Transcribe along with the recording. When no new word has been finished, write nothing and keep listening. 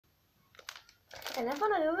À la fin,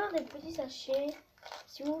 on avait ouvert des petits sachets.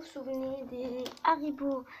 Si vous vous souvenez des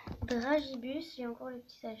Haribo Dragibus, j'ai encore les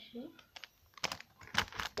petits sachets.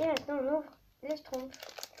 Et maintenant, on ouvre les schtroumpfs.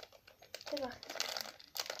 C'est parti.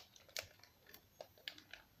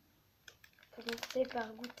 On va commencer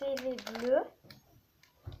par goûter les bleus.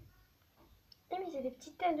 Eh mais c'est des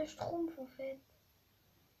petites têtes de schtroumpfs en fait.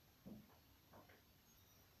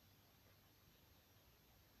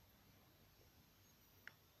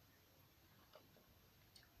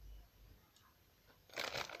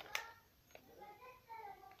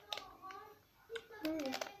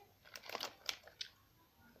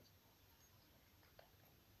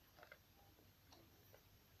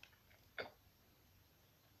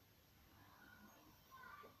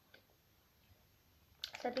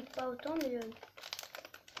 Ça pique pas autant, mais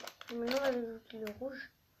maintenant on va ajouter le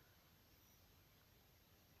rouge.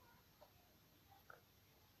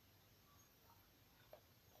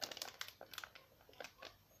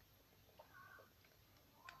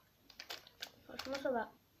 Franchement, ça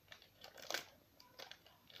va.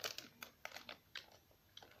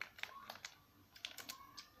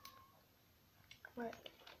 Ouais.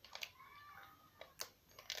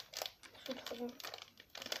 C'est trop bon.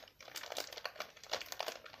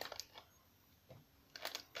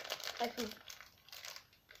 Allez.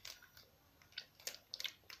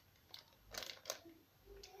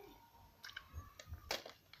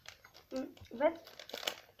 En fait,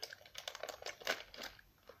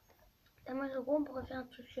 moi je gros, on pourrait faire un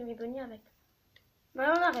truc chez les bonniers avec. Mais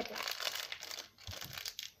on arrête là.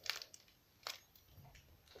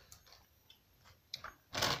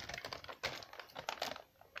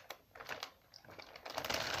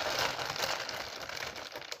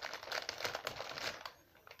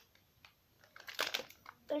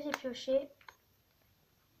 Là j'ai pioché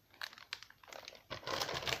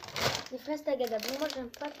les fraises tagada. Bon, moi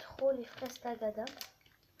j'aime pas trop les fraises tagada.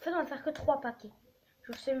 En fait, on va faire que 3 paquets.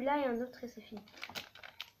 Je celui-là et un autre et c'est fini.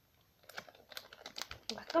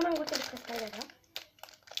 On va quand même goûter les fraises tagada.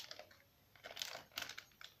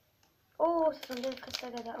 Oh, ça sent bien les fraises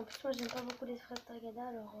tagada. En plus, moi j'aime pas beaucoup les fraises tagada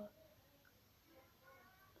alors.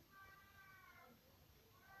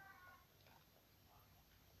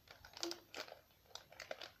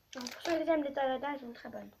 Pour ceux qui aiment les tagada, elles sont très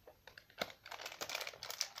bonnes.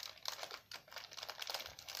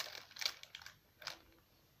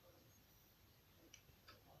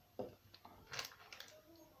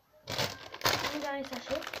 Le dernier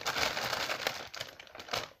sachet.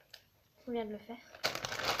 On vient de le faire.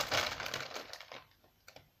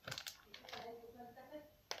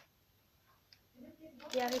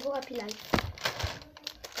 Et Haribo Happy Life.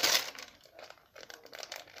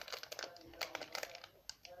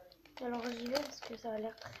 Alors j'y vais parce que ça a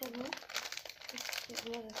l'air très bon.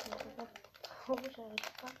 Excusez-moi, je ne sais pas trop,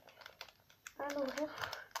 j'arrive pas à l'ouvrir.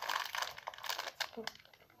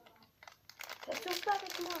 Ça s'ouvre pas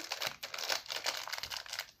avec moi.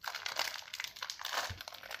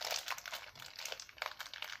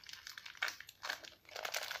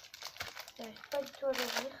 J'arrive pas du tout à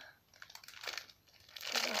l'ouvrir.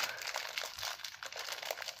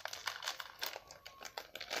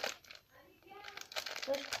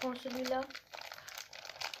 Là je prends celui-là.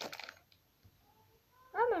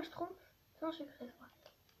 Ah mais je trompe. Non, je très froid.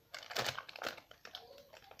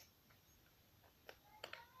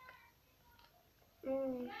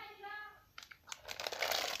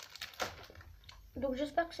 Donc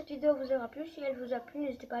j'espère que cette vidéo vous aura plu. Si elle vous a plu,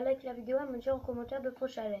 n'hésitez pas à liker la vidéo et à me dire en commentaire d'autres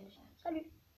challenges. Salut!